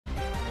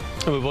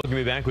We welcome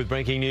you back with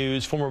breaking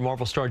news. Former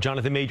Marvel star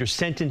Jonathan Majors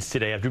sentenced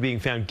today after being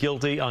found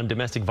guilty on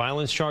domestic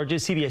violence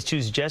charges. CBS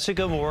 2's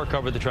Jessica Moore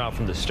covered the trial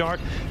from the start.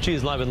 She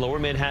is live in Lower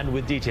Manhattan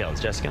with details.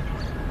 Jessica.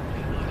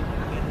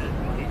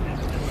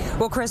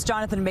 Well, Chris,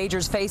 Jonathan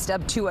Majors faced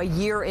up to a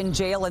year in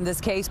jail in this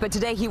case, but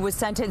today he was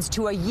sentenced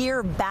to a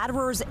year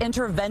batterers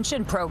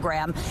intervention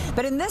program.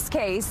 But in this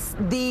case,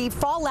 the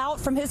fallout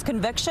from his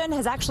conviction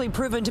has actually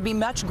proven to be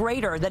much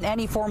greater than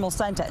any formal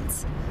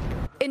sentence.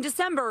 In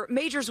December,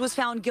 Majors was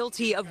found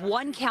guilty of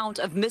 1 count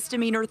of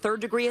misdemeanor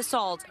third-degree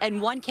assault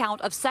and 1 count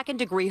of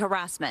second-degree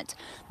harassment.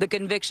 The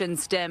conviction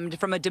stemmed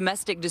from a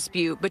domestic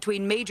dispute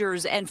between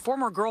Majors and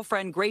former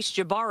girlfriend Grace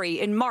Jabari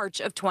in March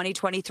of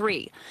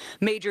 2023.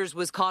 Majors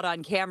was caught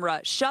on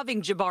camera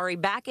shoving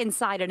Jabari back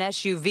inside an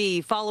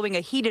SUV following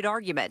a heated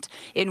argument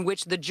in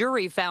which the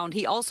jury found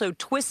he also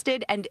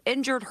twisted and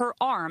injured her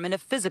arm in a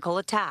physical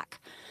attack.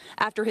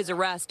 After his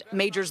arrest,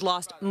 Majors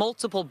lost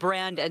multiple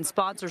brand and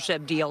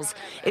sponsorship deals.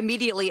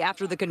 Immediately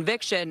after the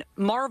conviction,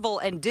 Marvel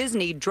and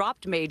Disney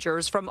dropped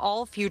Majors from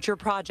all future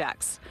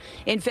projects.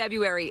 In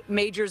February,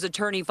 Majors'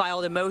 attorney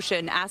filed a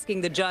motion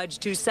asking the judge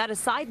to set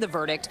aside the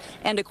verdict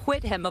and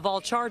acquit him of all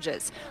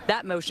charges.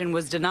 That motion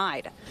was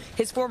denied.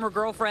 His former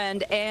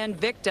girlfriend and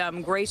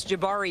victim, Grace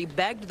Jabari,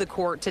 begged the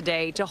court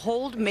today to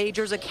hold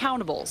Majors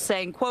accountable,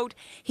 saying, quote,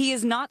 "He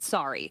is not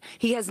sorry.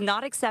 He has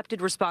not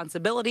accepted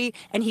responsibility,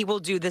 and he will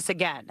do this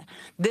again.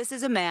 This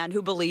is a man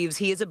who believes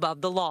he is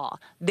above the law.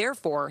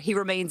 Therefore, he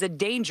remains a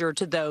danger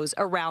to those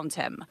around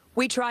him."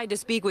 We tried to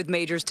speak with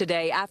Majors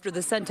today after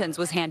the sentence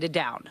was handed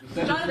down.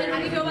 Jonathan, how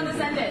do you feel about the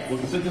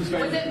sentence?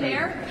 Was it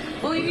fair?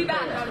 Will you be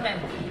back, Jonathan?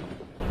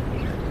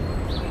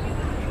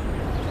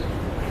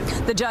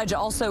 The judge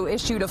also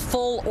issued a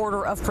full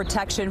order of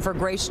protection for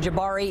Grace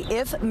Jabari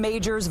if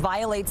Majors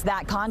violates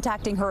that,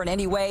 contacting her in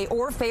any way,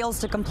 or fails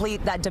to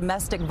complete that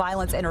domestic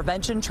violence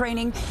intervention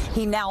training.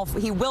 He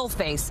will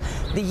face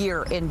the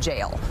year in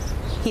jail.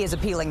 He is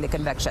appealing the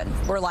conviction.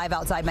 We're live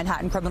outside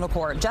Manhattan Criminal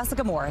Court.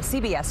 Jessica Moore,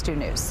 CBS 2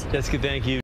 News. Jessica, thank you.